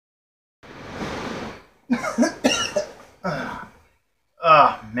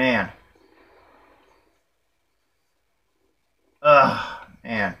Oh, man. Oh,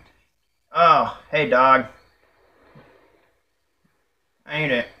 man. Oh, hey, dog. I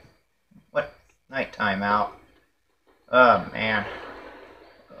need it. What? Nighttime out. Oh, man.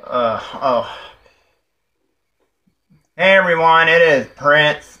 Oh. Hey, everyone. It is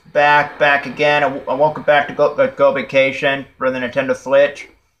Prince. Back again. Welcome back to Go Vacation for the Nintendo Switch.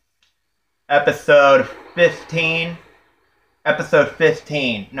 Episode 15. Episode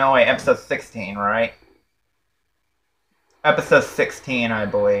 15. No, wait. Episode 16, right? Episode 16, I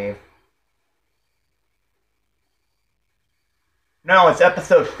believe. No, it's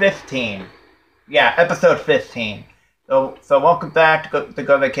episode 15. Yeah, episode 15. So welcome back to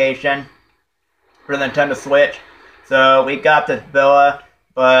Go Vacation for the Nintendo Switch. So we got this villa,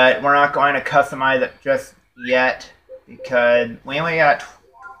 but we're not going to customize it just yet because we only got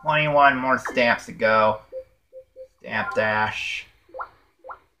 21 more stamps to go. Stamp dash.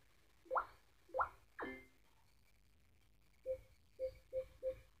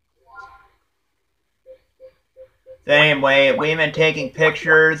 So anyway, we've been taking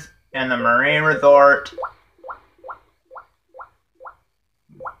pictures in the Marine Resort.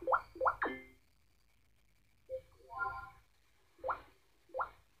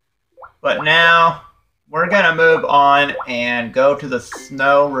 But now we're going to move on and go to the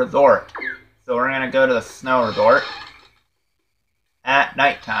Snow Resort. So we're going to go to the Snow Resort at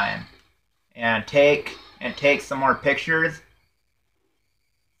nighttime and take some more pictures.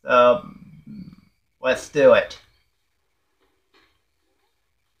 So let's do it.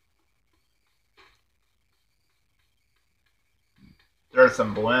 There's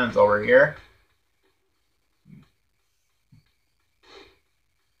some balloons over here.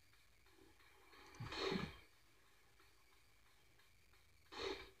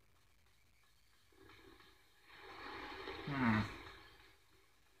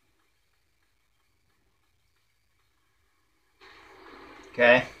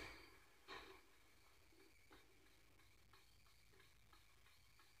 Okay.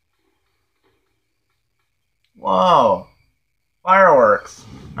 Whoa. Fireworks.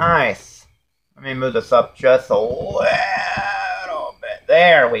 Nice. Let me move this up just a little bit.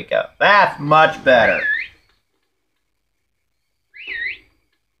 There we go. That's much better.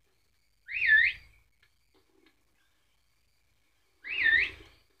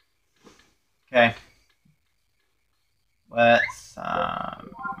 Okay. Let's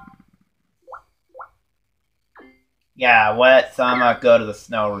go to the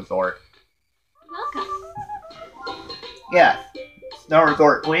Snow Resort. Welcome. Yes. Snow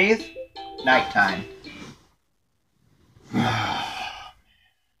Resort, please. Nighttime.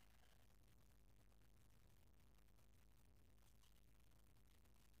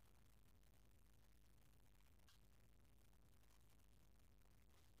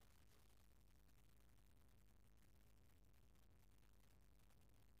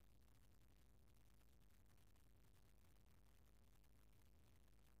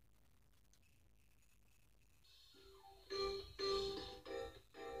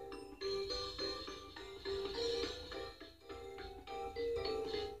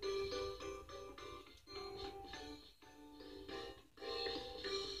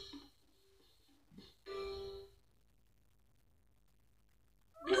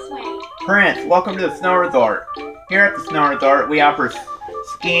 This way. Prince, welcome to the Snow Resort. Here at the Snow Resort, we offer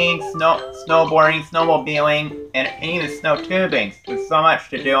skiing, snowboarding, snowmobiling, and even snow tubing. There's so much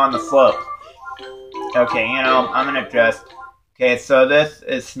to do on the slopes. Okay, I'm gonna just... Okay, so this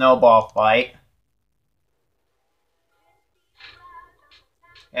is Snowball Fight.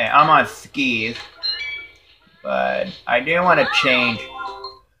 Okay, I'm on skis. But I do want to change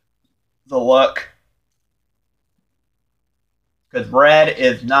the look. Because red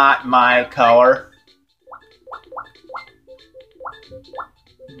is not my color.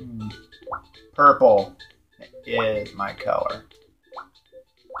 Purple is my color.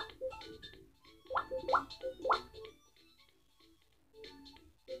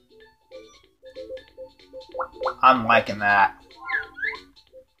 I'm liking that.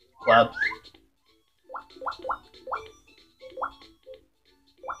 Club.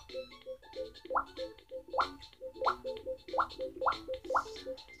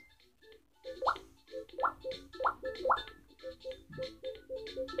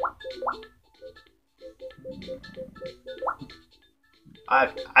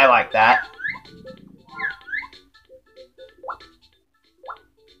 I like that.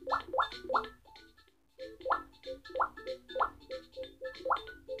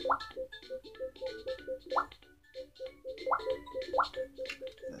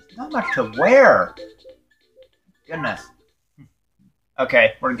 There's not much to wear. Goodness.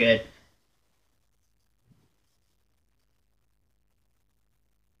 Okay, we're good.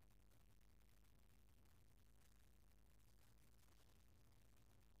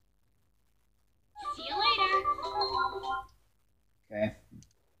 See you later. Okay.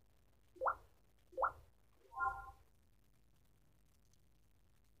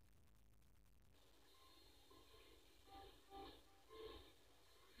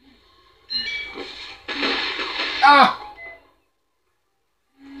 Ah!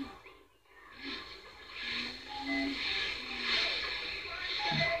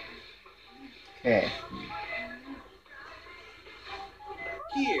 Okay.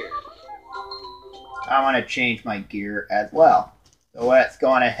 Here. I want to change my gear as well. So let's go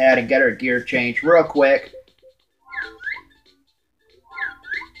on ahead and get our gear changed real quick.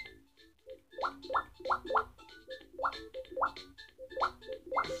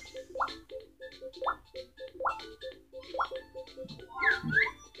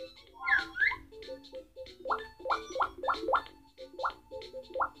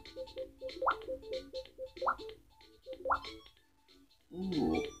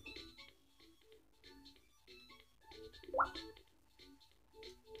 Ooh.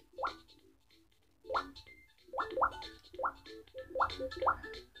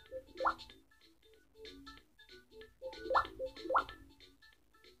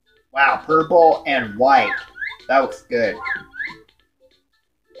 Wow, purple and white. That looks good.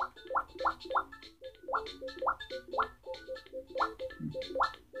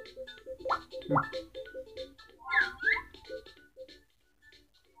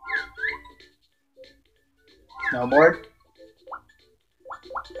 Snowboard.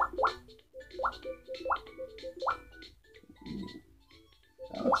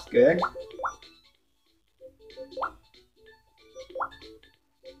 That looks good.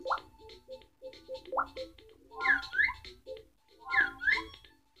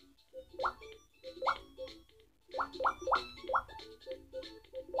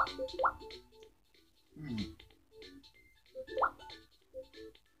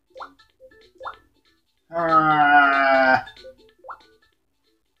 Uh,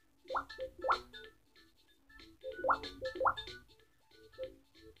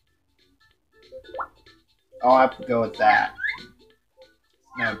 I'll have to go with that.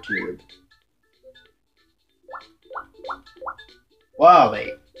 Snow tube. Well,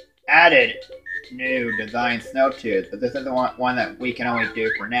 they added new design snow tubes, but this is the one that we can only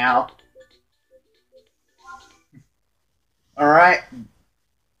do for now. Alright.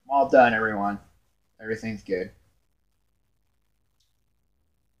 All done, everyone. Everything's good.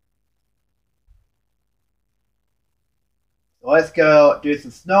 So let's go do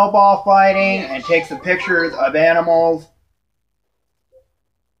some snowball fighting and take some pictures of animals.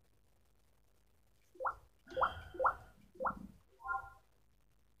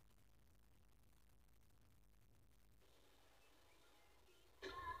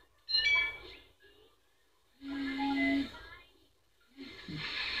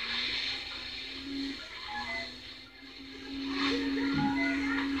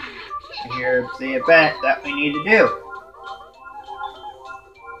 Here's the event that we need to do.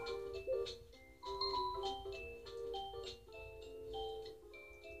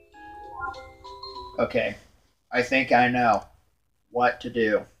 Okay, I think I know what to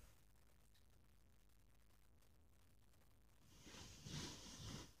do.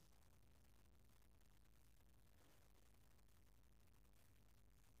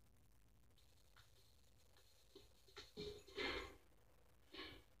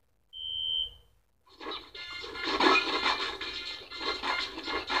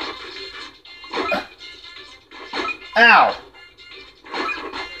 Ow!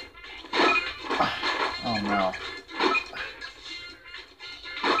 Oh no.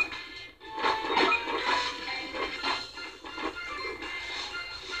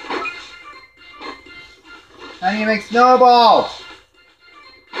 How do you make snowballs?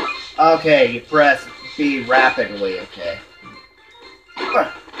 Okay, you press B rapidly, okay.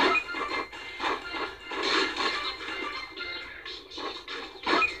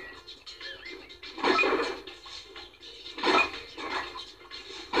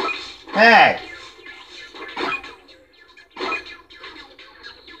 Hey!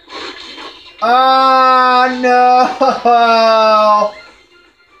 Oh no!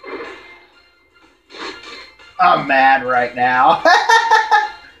 I'm mad right now.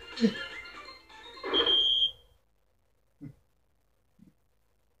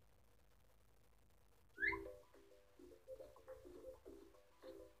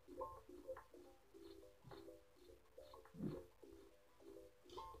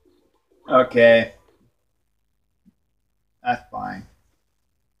 Okay. That's fine.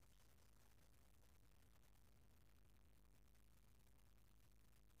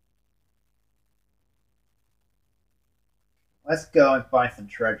 Let's go and find some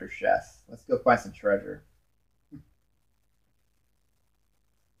treasure chests. Let's go find some treasure.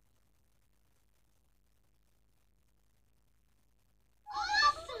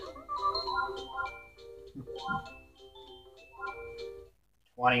 Awesome.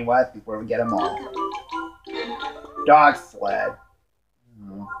 20 west before we get them all. Dog sled.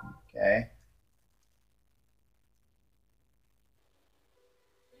 Oh, okay.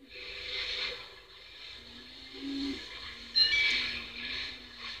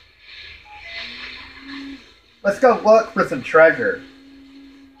 Let's go look for some treasure.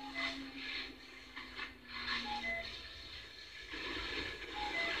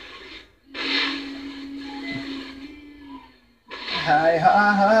 Hi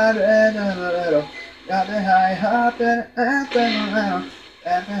ha little, got the high hop and little,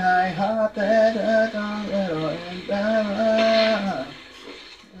 got the high hop and little, and got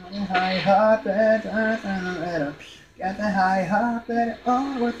the high hop and little, got the high hop and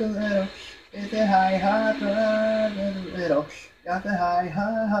oh with a little, it's a high hop and little, got the high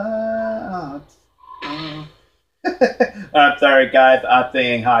hops. Oh. I'm sorry, guys. I'm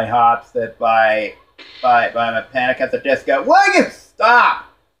singing high hops that by my Panic at the Disco. Will you stop?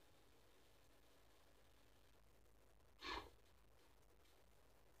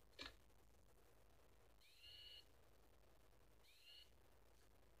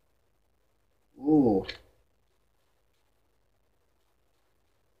 Ooh.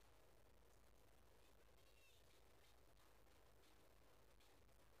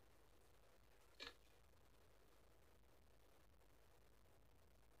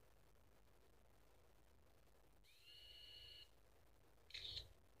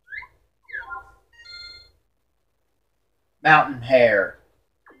 Mountain hare.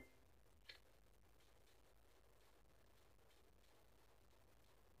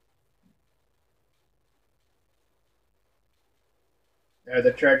 There's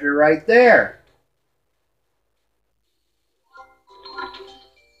the treasure right there.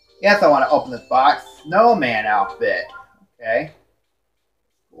 Yes, I want to open this box. Snowman outfit. Okay.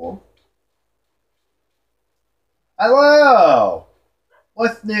 Cool. Hello!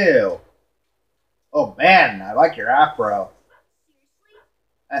 What's new? Oh man, I like your afro.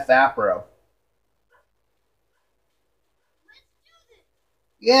 That's afro.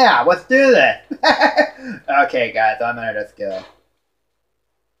 Yeah, let's do this. Okay, guys, I'm gonna just go.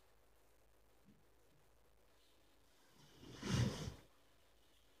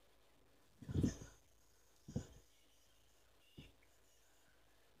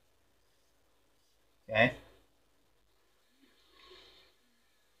 Okay.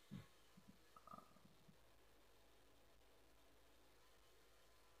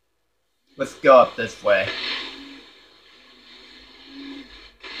 Let's go up this way.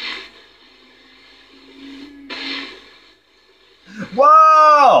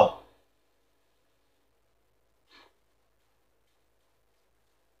 Whoa!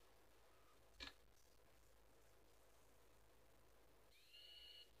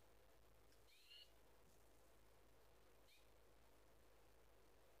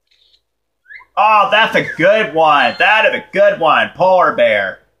 Oh, that's a good one. That is a good one. Polar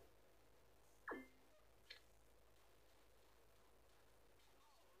bear.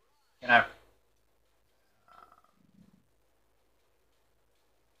 Can I?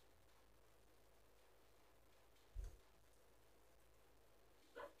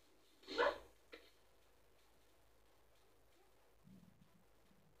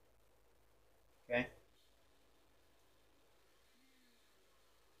 Okay.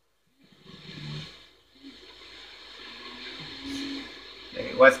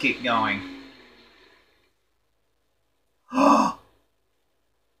 Okay, let's keep going.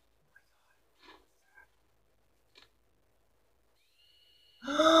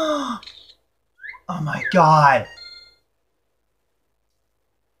 Oh my god.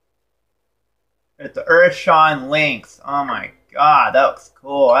 It's the Earthshine Lynx. Oh my god, that looks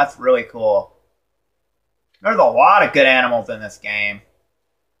cool. That's really cool. There's a lot of good animals in this game.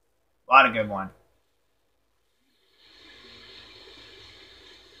 A lot of good ones.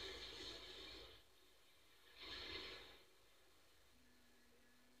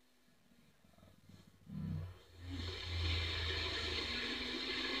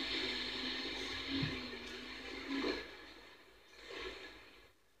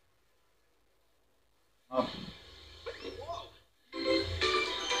 Oh.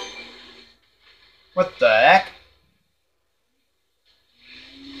 What the heck?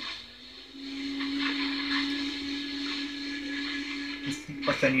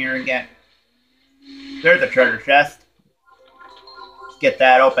 What's in here again? There's a treasure chest. Let's get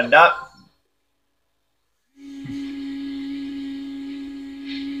that opened up.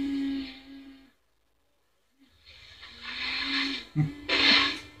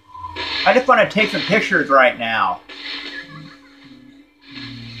 I just want to take some pictures right now.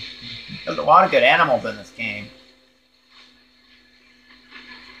 There's a lot of good animals in this game.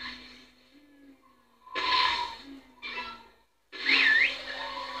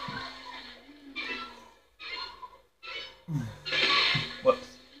 Whoops.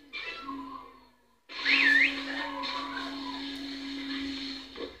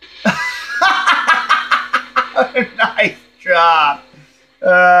 Nice job.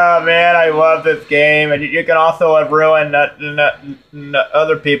 Oh man, I love this game, and you can also have ruined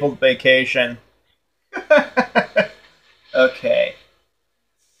other people's vacation. Okay,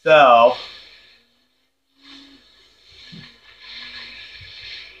 so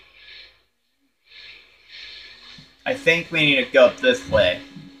I think we need to go this way.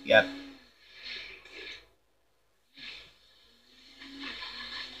 Yep.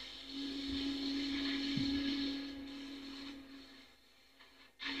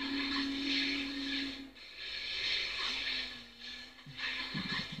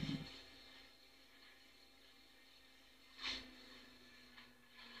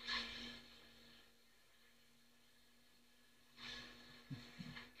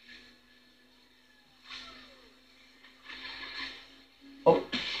 Oh.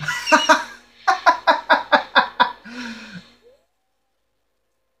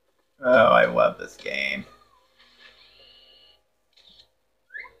 Oh, I love this game.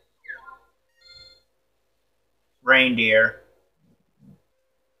 Reindeer.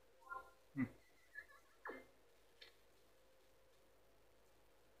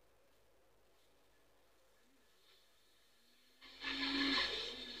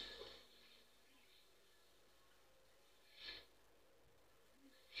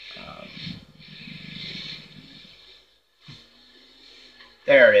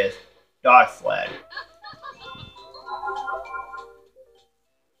 There it is. Dog sled.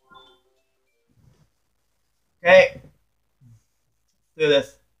 Okay. Let's do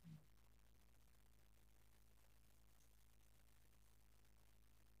this.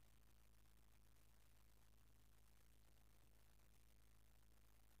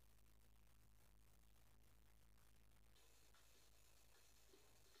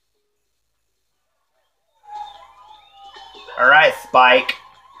 Alright, Spike.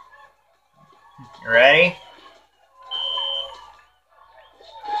 You ready?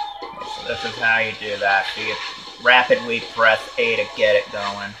 Okay, so this is how you do that. So you rapidly press A to get it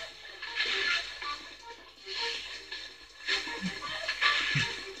going.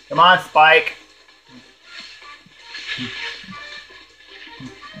 Come on, Spike.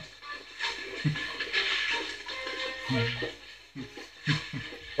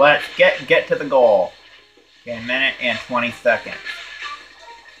 Let's get to the goal. Okay, a minute and 20 seconds.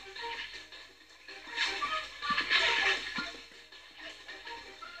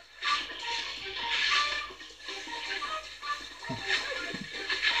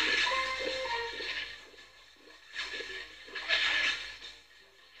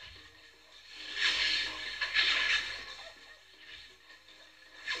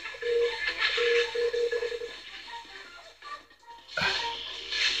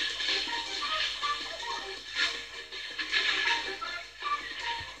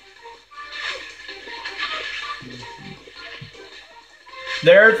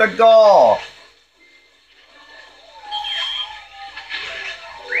 There's a goal.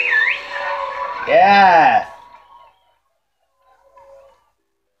 Yes.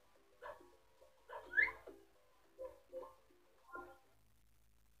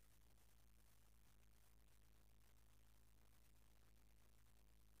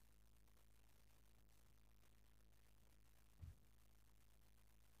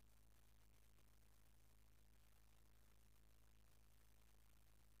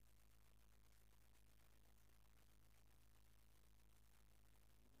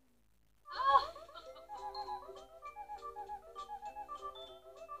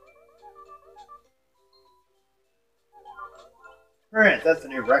 Alright, that's a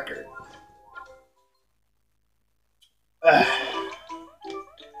new record.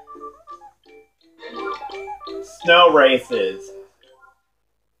 Snow races.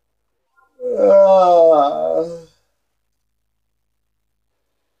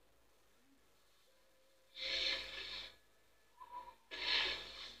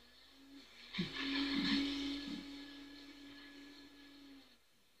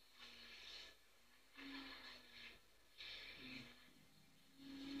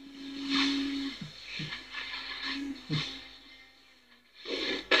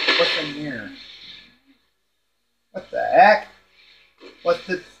 What's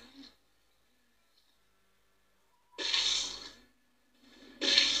this?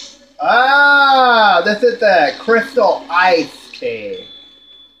 Ah, this is the Crystal Ice Cave.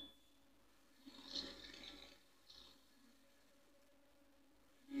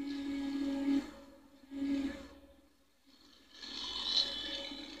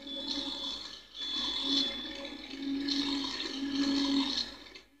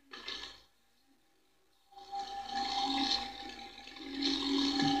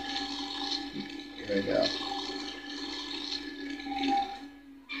 Here we go.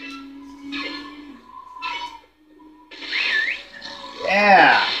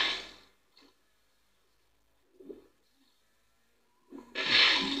 Yeah.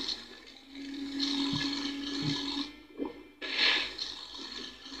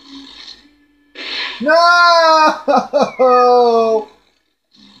 No.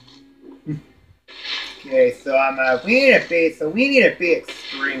 Okay, so we need to be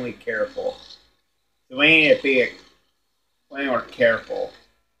extremely careful. So we need to be way more careful.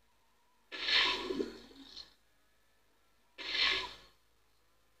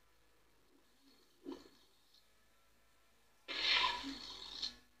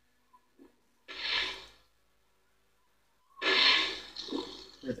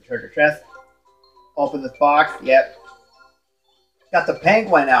 Here's the treasure chest. Open this box. Yep. Got the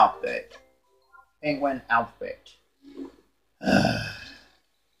penguin outfit. Penguin outfit.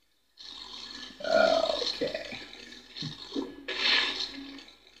 Okay.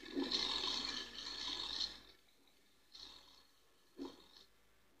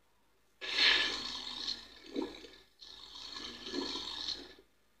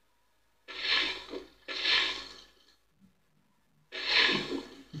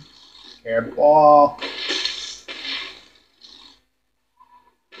 Careful.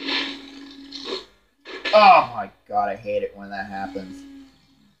 Oh my god, I hate it when that happens.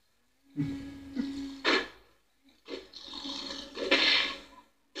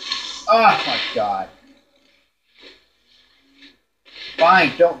 Oh my god.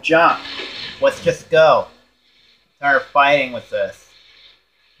 Fine, don't jump. Let's just go. Start fighting with this.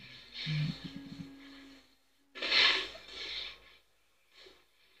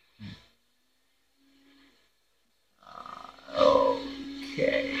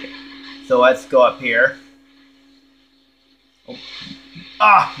 Okay. So let's go up here. Oh.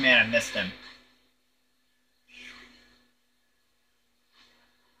 Ah, man, I missed him.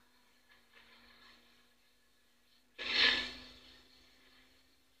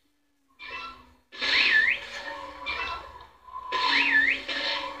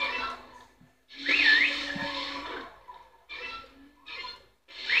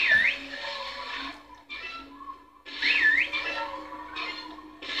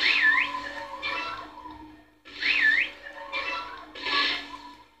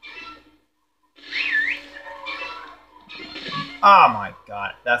 Oh my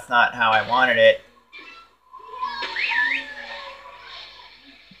god, that's not how I wanted it.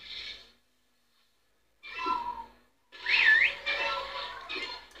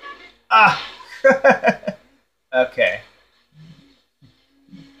 Ah! Okay.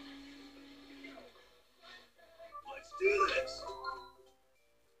 Let's do this.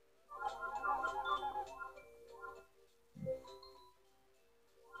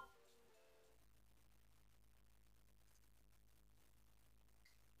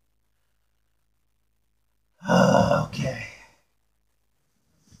 Okay.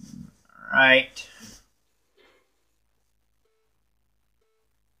 Alright.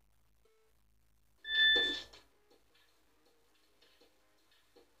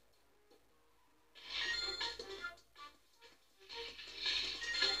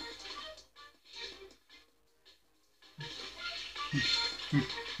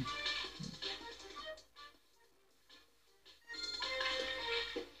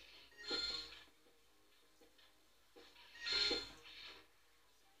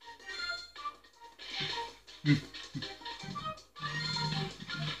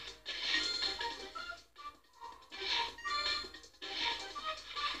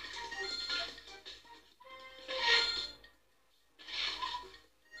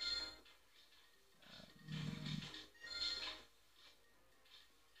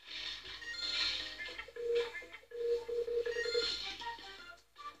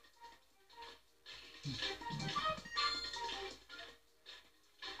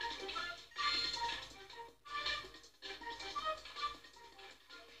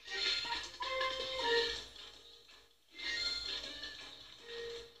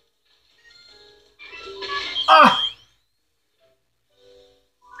 Ah!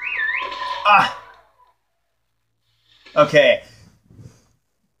 Ah! Okay.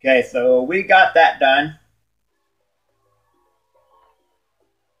 Okay, so we got that done.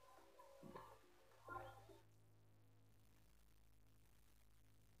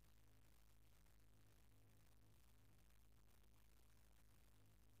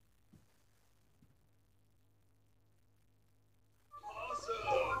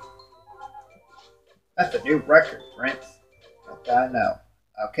 Awesome. That's a new record, Prince. I know.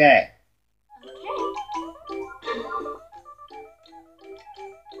 Okay.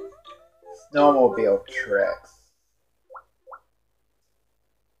 Snowmobile tricks.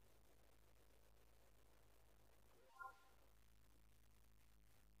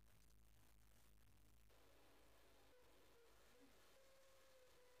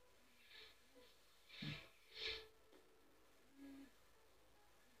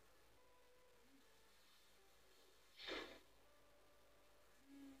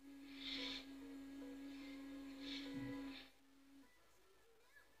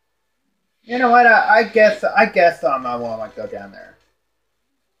 You know what? I guess I want to go down there.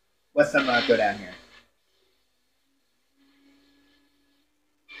 Let's go down here.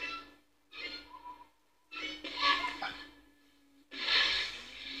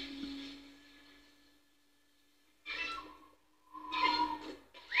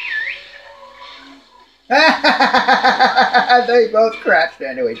 They both crashed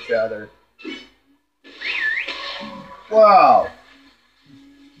into each other. Whoa.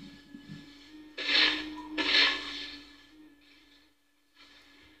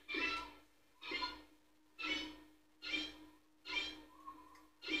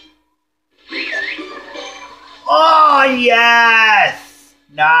 Oh, yes!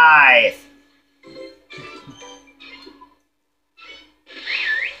 Nice.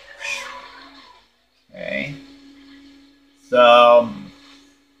 Okay. So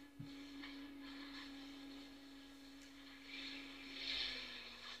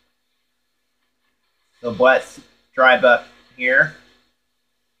let's drive up here.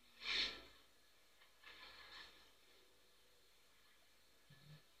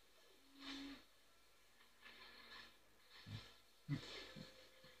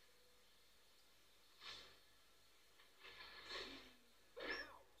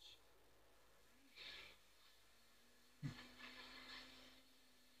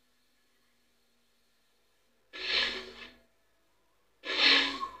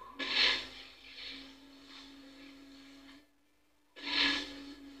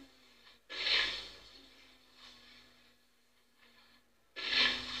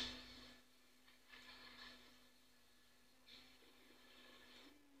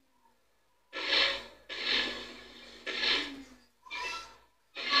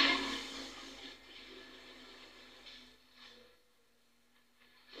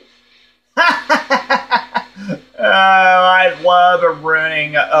 I love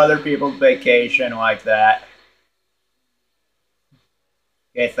ruining other people's vacation like that.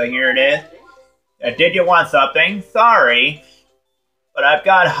 Okay, so here it is. Did you want something? Sorry, but I've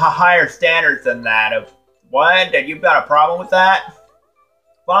got higher standards than that. What? Did you got a problem with that?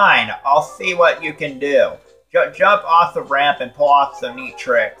 Fine, I'll see what you can do. Jump off the ramp and pull off some neat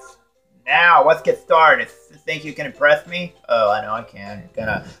tricks. Now, let's get started. Think you can impress me? Oh, I know I can. You're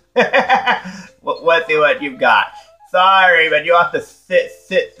gonna... Let's see what you've got. Sorry, but you have to sit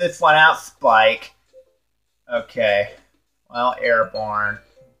this one out, Spike. Okay. Well, airborne.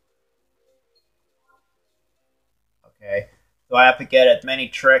 Okay. So I have to get as many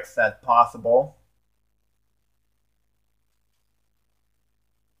tricks as possible.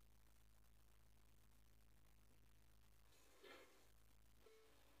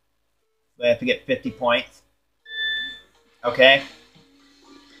 So I have to get 50 points. Okay.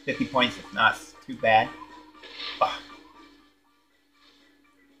 50 points is not too bad. Ugh.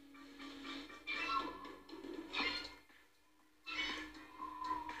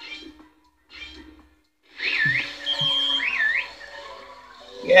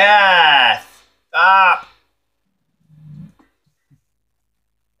 Yes! Stop!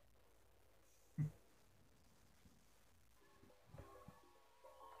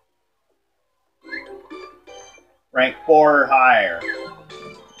 Rank 4 or higher.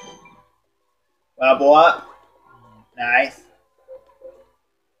 Level up. Nice.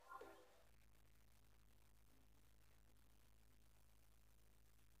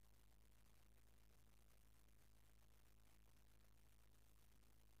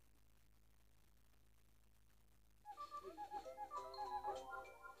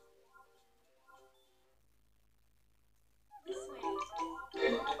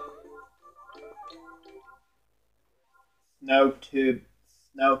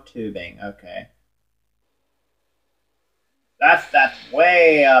 Snow tubing, okay. That's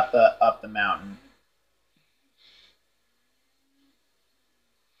way up the mountain.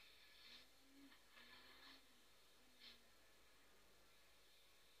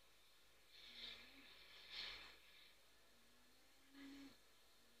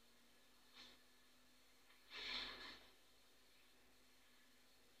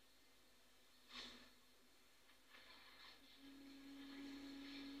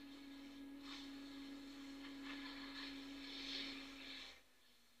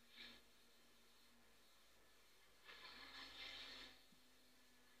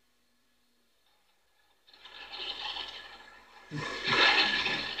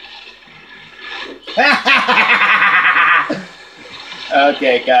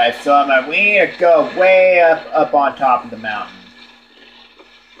 Okay, guys, so we need to go way up on top of the mountain.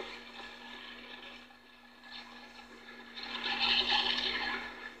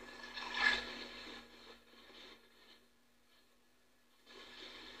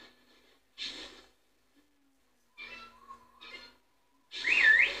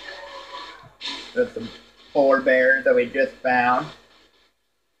 There's some polar bears that we just found.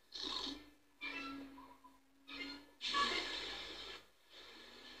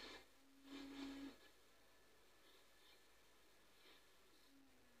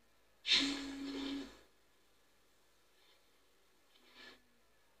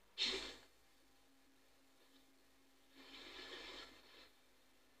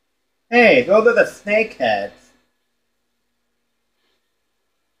 Hey, those are the snake heads.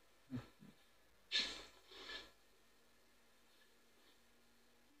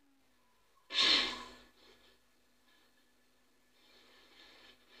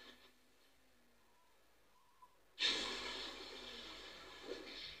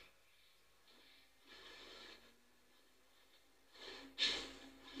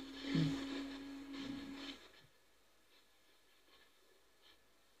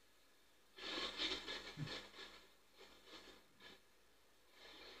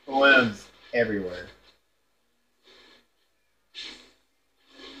 Balloons everywhere.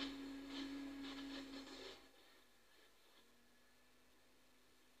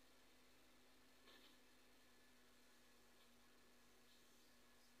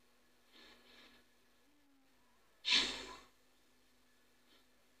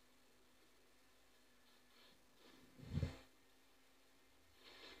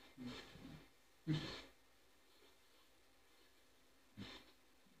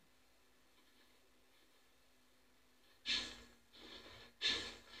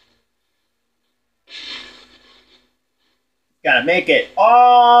 Gotta make it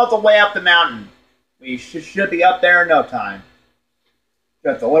all the way up the mountain. We should be up there in no time.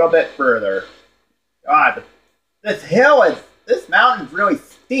 Just a little bit further. God, this mountain's really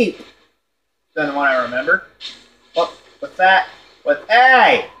steep than the one I remember. What's that?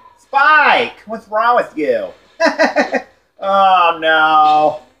 Hey! Spike! What's wrong with you? Oh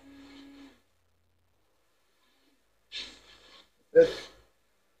no.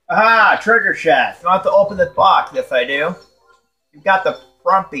 Aha! Treasure chest. I have to open this box. Yes, I do. You've got the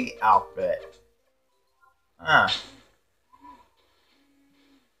frumpy outfit. Huh.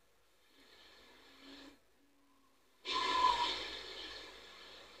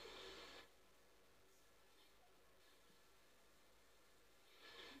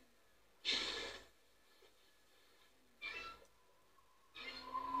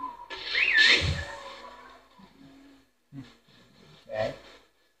 Okay.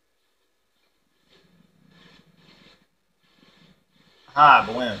 Aha,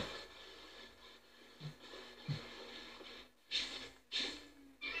 balloon.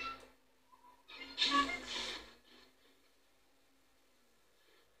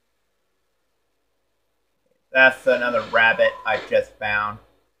 That's another rabbit I just found.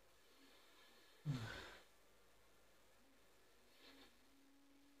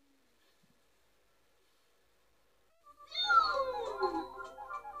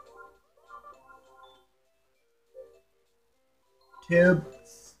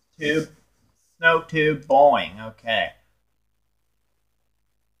 Snow tube, Boing. Okay.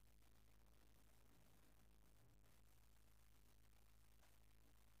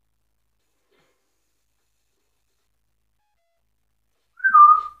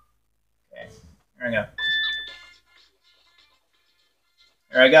 Okay. There we go.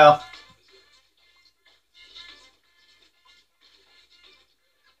 There I go.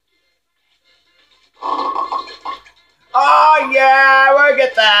 Oh yeah, look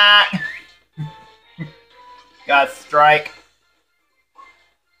at that. Got strike.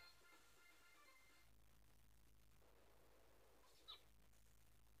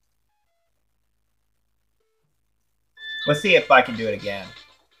 Let's see if I can do it again.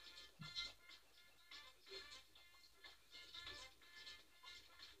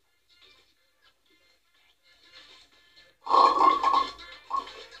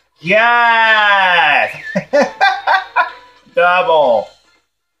 Yes! Double.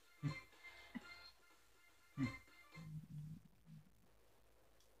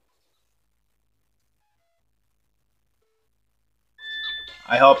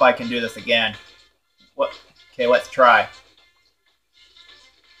 I hope I can do this again. What? Okay, let's try.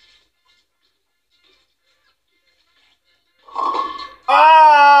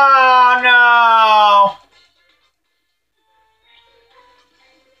 Oh no!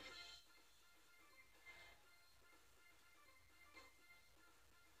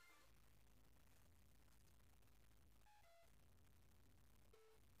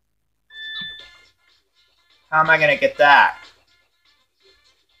 How am I gonna get that?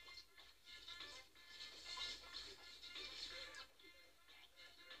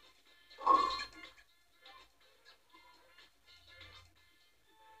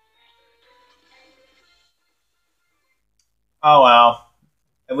 Oh well.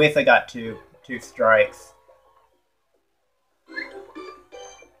 At least I got two strikes.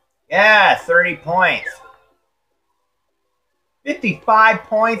 Yeah, 30 points. 55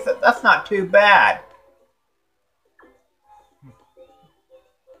 points? That's not too bad.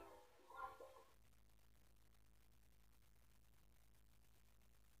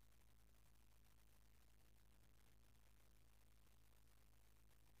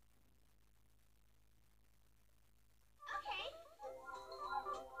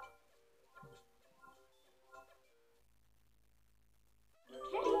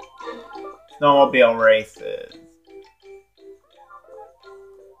 Snowmobile races.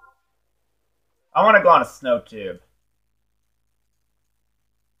 I want to go on a snow tube.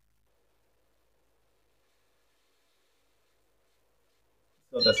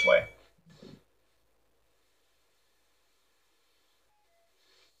 Go this way.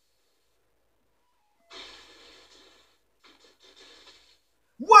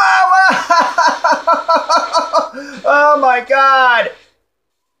 Whoa! Oh my god!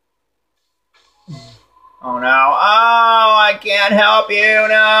 Oh no. Oh, I can't help you.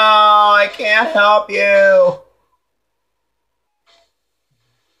 No, I can't help you.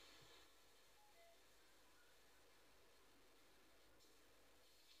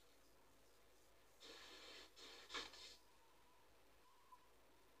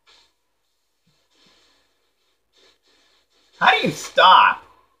 How do you stop?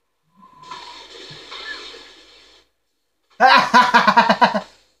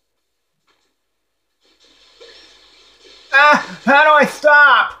 How do I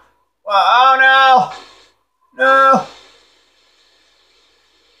stop? Oh no! No!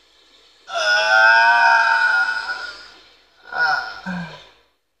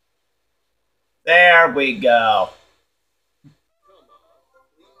 There we go.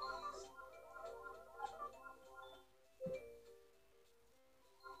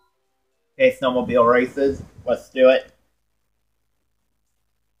 Okay, snowmobile races. Let's do it.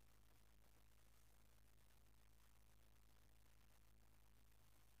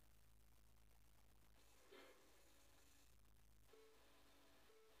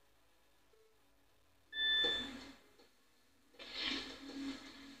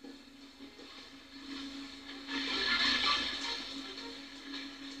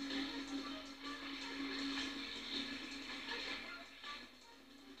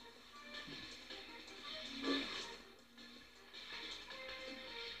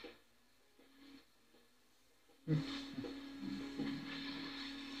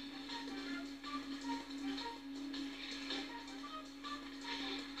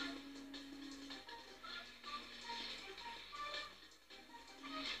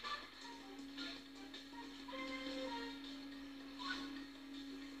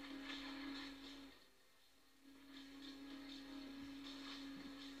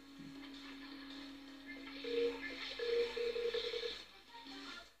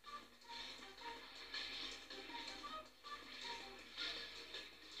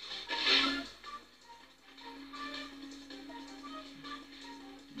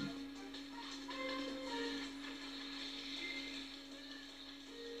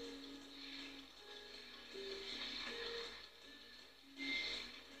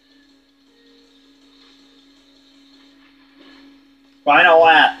 Final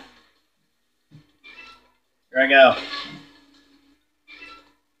lap. Here I go.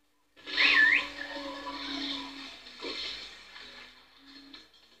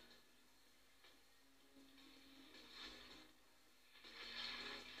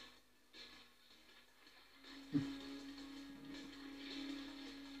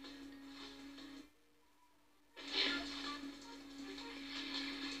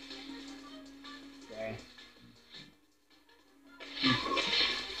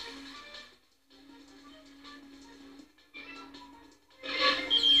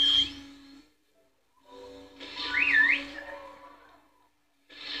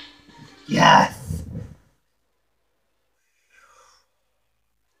 Yes!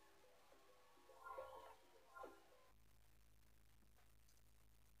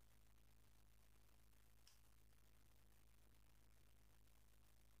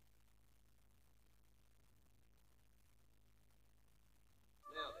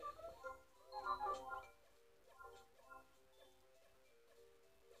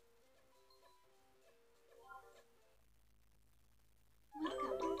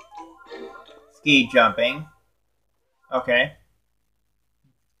 Welcome. Ski jumping. Okay.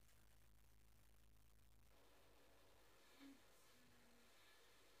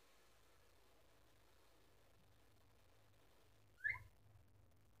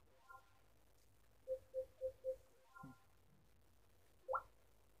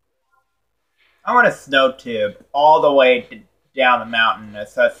 I want a snow tube all the way down the mountain,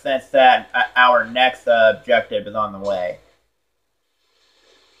 so since that our next objective is on the way.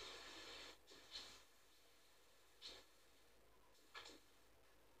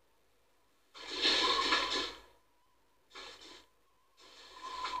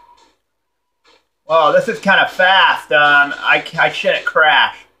 Whoa, this is kind of fast. I shouldn't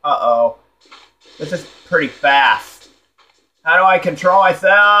crash. Uh-oh. This is pretty fast. How do I control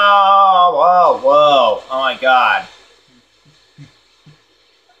myself? Whoa, whoa. Oh my god.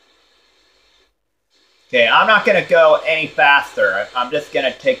 Okay, I'm not going to go any faster. I'm just going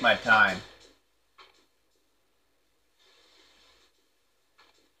to take my time.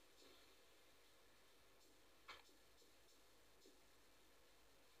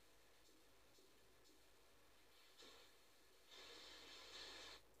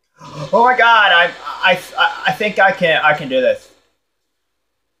 Oh my god, I think I can do this.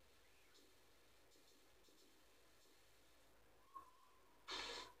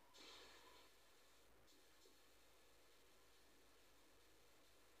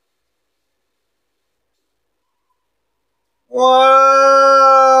 Whoa!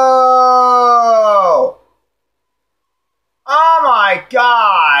 Oh my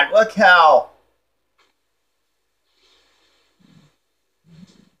god, look how...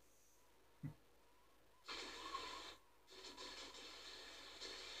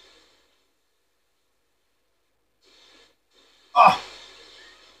 Oh.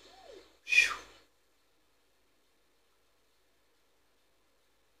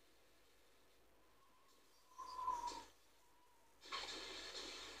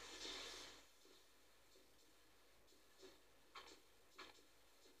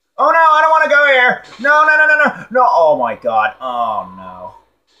 Oh no, I don't want to go here. No, no, no, no, no. No, oh my god. Oh no.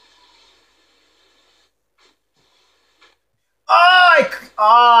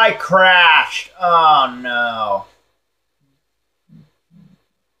 I crashed. Oh no.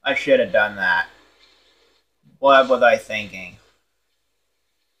 I should have done that. What was I thinking?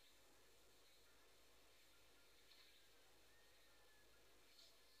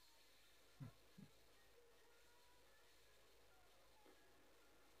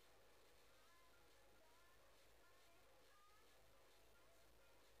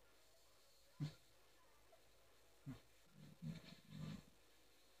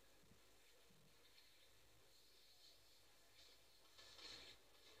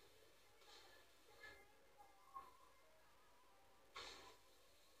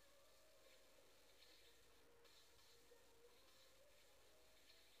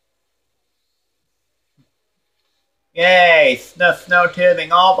 Yay, snow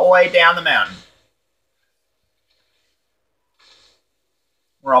tubing all the way down the mountain.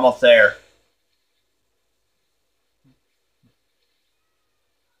 We're almost there.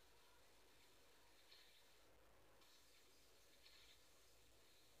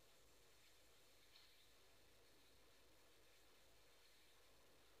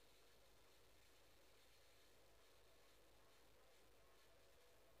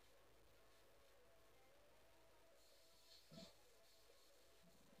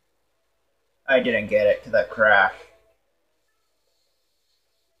 I didn't get it to that crash.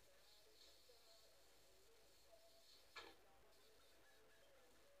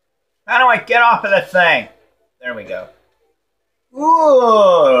 How do I get off of this thing? There we go.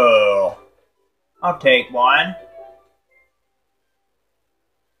 Ooh! I'll take one.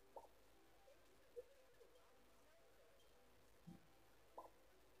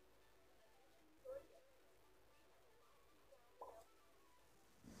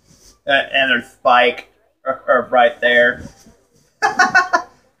 And there's Spike right there.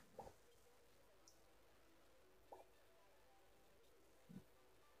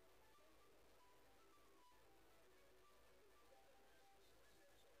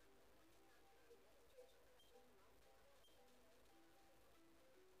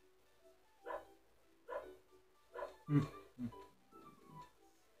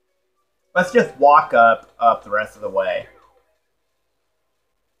 Let's just walk up the rest of the way.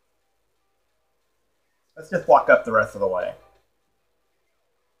 Let's just walk up the rest of the way.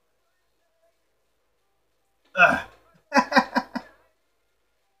 Ugh.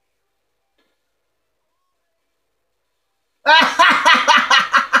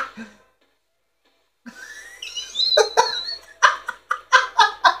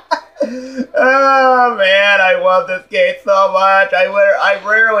 Oh man, I love this game so much. I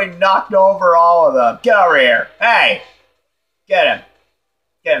rarely knocked over all of them. Get over here. Hey! Get him.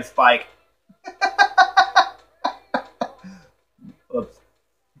 Get him, Spike. Oops.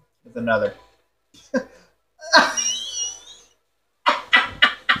 There's another.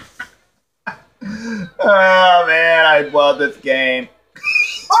 Oh man, I love this game.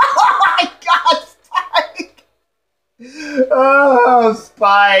 Oh my god, Spike! Oh,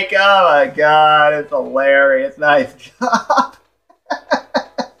 Spike. Oh my god, it's hilarious. Nice job.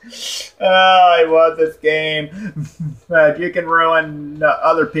 Oh, I love this game. You can ruin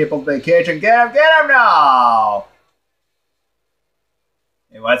other people's vacation. Get him now!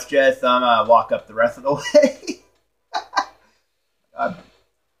 Hey, let's just walk up the rest of the way.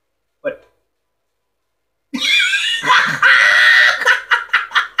 What?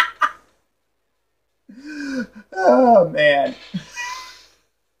 Oh man.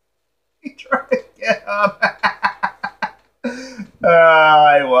 He tried to get up. Oh,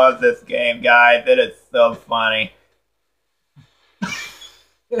 I love this game, guys. It is so funny.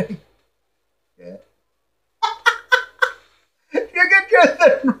 You can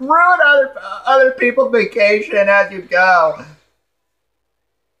just ruin other people's vacation as you go.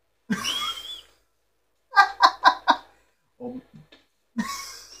 Ruin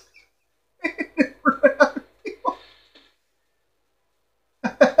other people.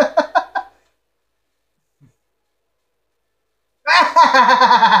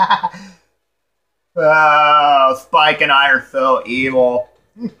 Oh, Spike and I are so evil.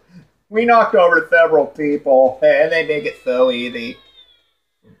 We knocked over several people, and they make it so easy.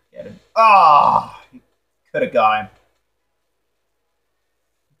 Get him. Oh, could have got him.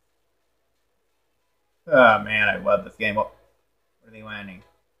 Oh man, I love this game. What are they landing?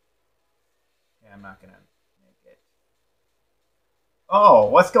 Yeah, I'm not gonna make it. Oh,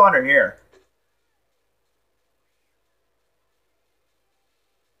 let's go under here.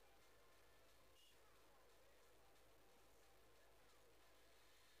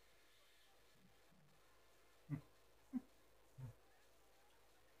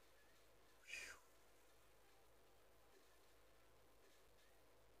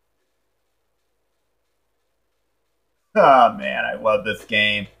 Oh man, I love this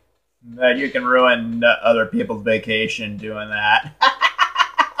game. You can ruin other people's vacation doing that.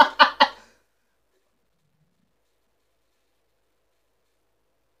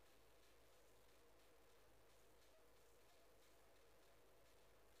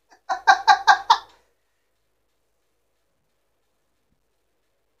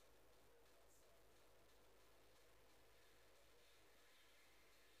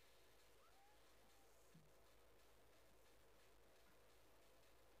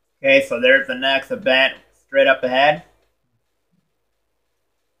 Okay, so there's the next event straight up ahead.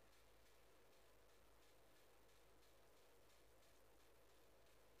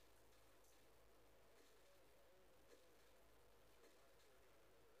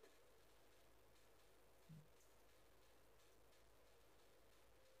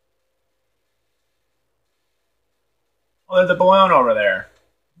 Oh, there's a balloon over there.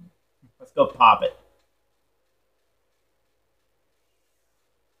 Let's go pop it.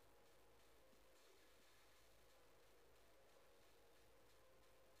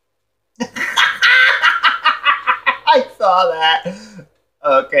 I saw that.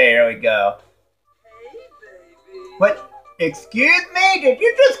 Okay, here we go. Hey, baby. What? Excuse me? Did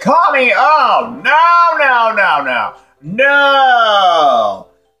you just call me? Oh, no, no, no, no. No!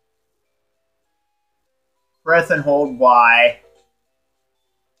 Press and hold Y.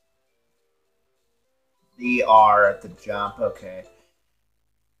 The R to jump. Okay.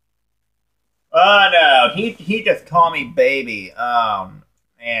 Oh no, he just called me baby.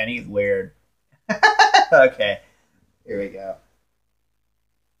 Man, he's weird. Okay, here we go.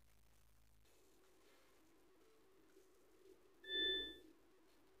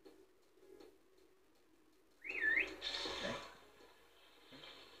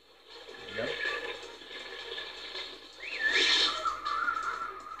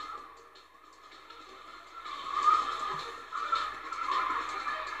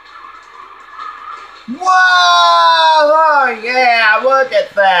 Whoa! Oh, yeah, look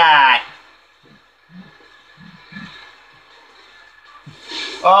at that!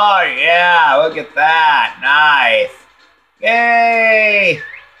 Oh yeah, look at that. Nice. Yay!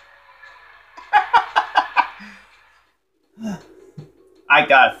 I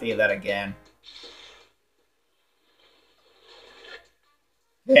gotta see that again.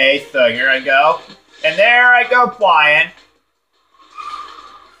 Okay, so here I go. And there I go flying.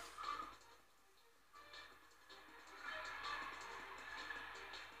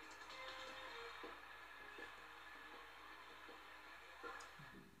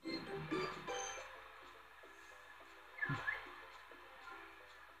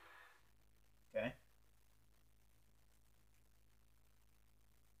 Okay.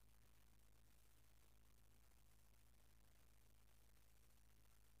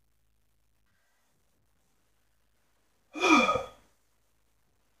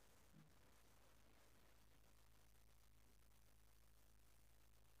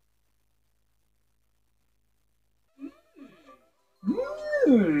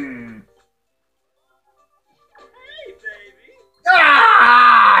 Hmm. Hey, baby.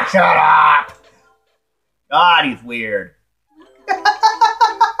 Ah! Shut up! God, he's weird.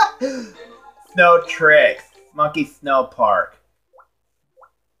 Snow Tricks. Monkey Snow Park.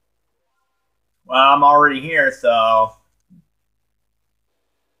 Well, I'm already here, so...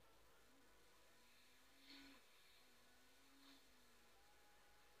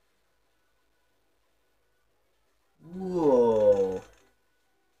 Whoa.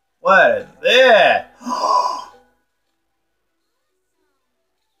 What is this?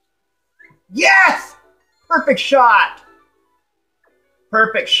 Yes! Perfect shot!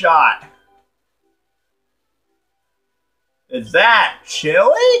 Perfect shot. Is that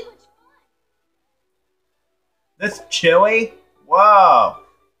chili? This chili? Whoa.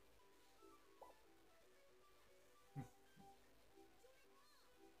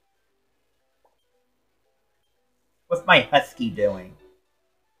 What's my husky doing?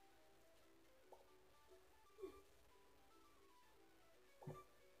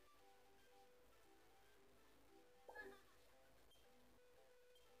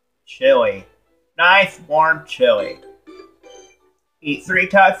 Chili. Nice warm chili. Eat 3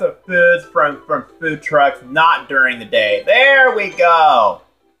 types of foods from food trucks not during the day. There we go.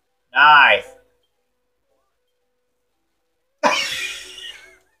 Nice. I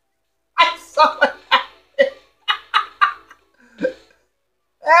saw it happen.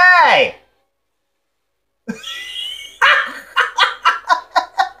 Hey!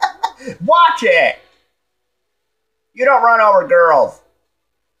 Watch it! You don't run over girls.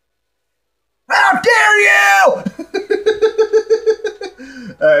 How dare you!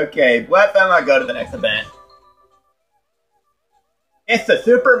 Okay, let them go to the next event. It's the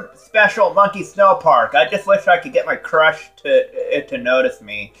super special Monkey Snow Park. I just wish I could get my crush to notice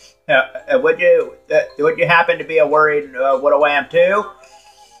me. Would you happen to be worried what I am too?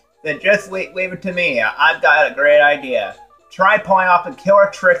 Then just leave it to me. I've got a great idea. Try pulling off the killer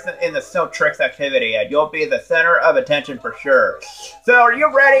tricks in the Snow Tricks activity, and you'll be the center of attention for sure. So, are you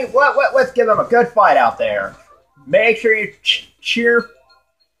ready? Let's give them a good fight out there. Make sure you cheer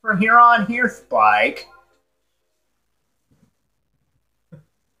from here on here, Spike.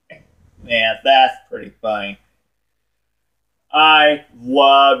 Man, that's pretty funny. I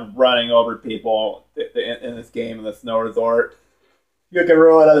love running over people in this game in the snow resort. You can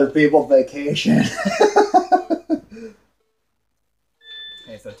ruin other people's vacation.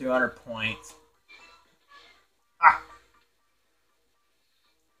 Okay, so 200 points. Ah.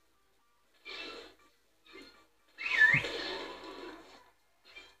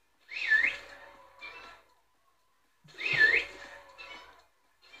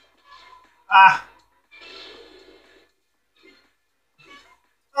 Ah.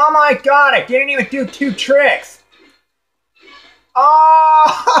 Oh my god, I didn't even do 2 tricks. Oh,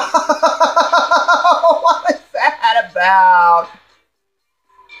 what is that about?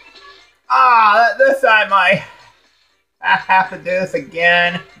 Ah, this time I have to do this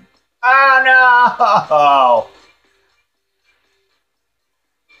again. Oh no!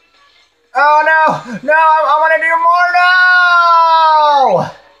 Oh no! No, I want to do more.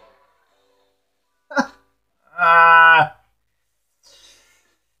 No!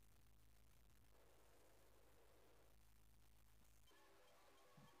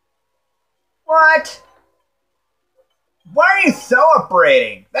 What? Why are you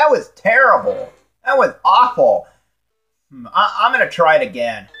celebrating? That was terrible. That was awful. I'm gonna try it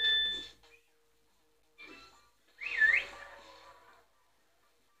again.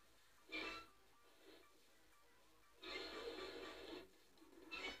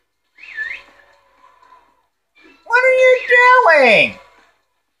 What are you doing?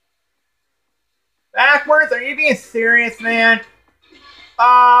 Backwards? Are you being serious, man?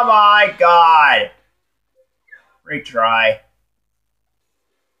 Oh my god! Retry.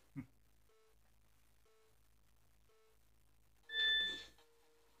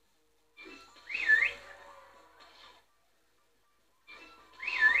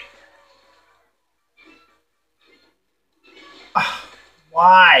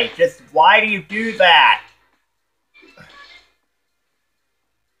 Why? Just why do you do that?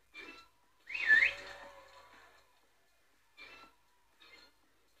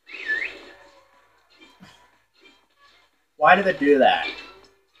 Why did it do that?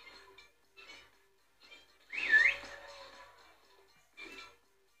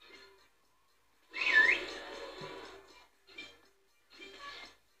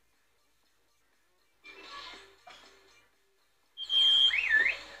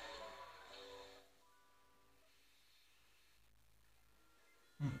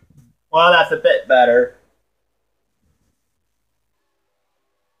 Well, that's a bit better.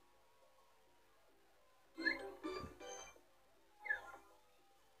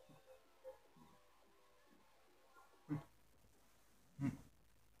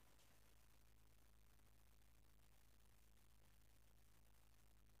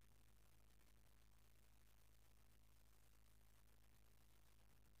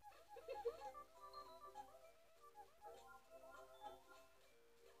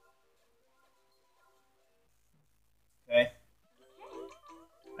 Okay.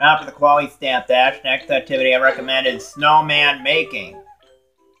 After the quality stamp dash, next activity I recommend is snowman making.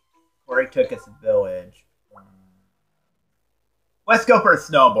 Corey took us a village. Let's go for a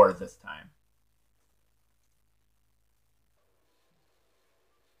snowboard this time.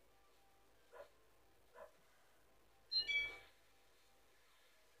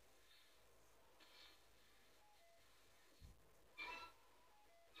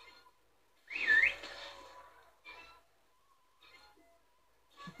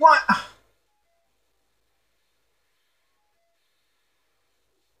 What?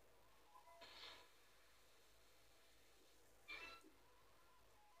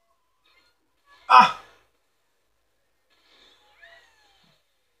 Ah!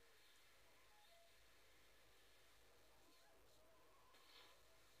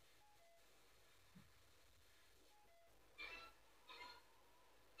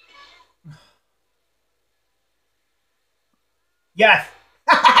 Yes!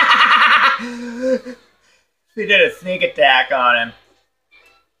 She did a sneak attack on him.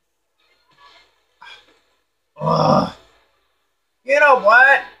 Ugh. You know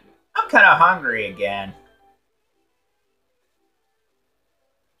what? I'm kind of hungry again.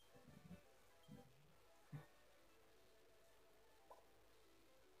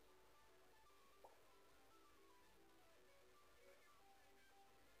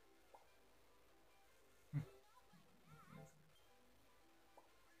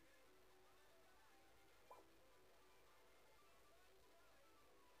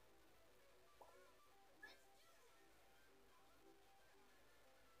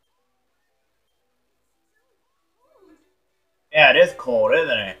 Yeah, it is cold, isn't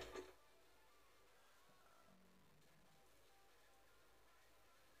it?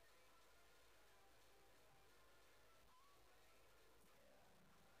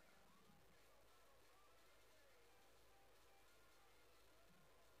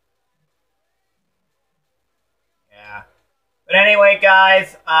 Yeah. But anyway,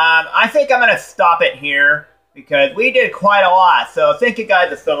 guys, I think I'm going to stop it here because we did quite a lot. So thank you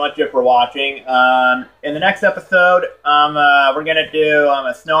guys so much for watching. In the next episode, we're going to do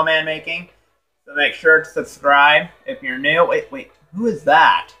a snowman making. So make sure to subscribe if you're new. Wait, who is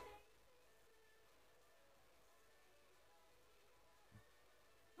that?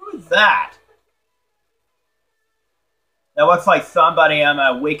 Who is that? That looks like somebody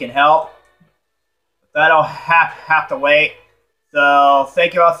we can help. That'll have to wait. So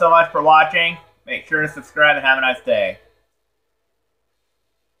thank you all so much for watching. Make sure to subscribe and have a nice day.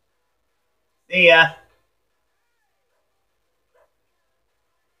 See ya.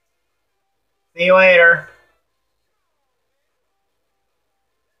 See you later.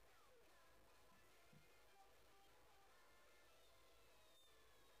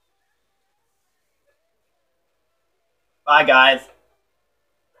 Bye, guys.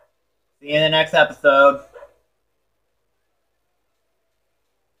 See you in the next episode.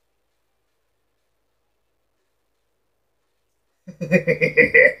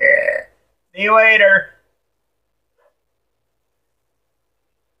 See you later.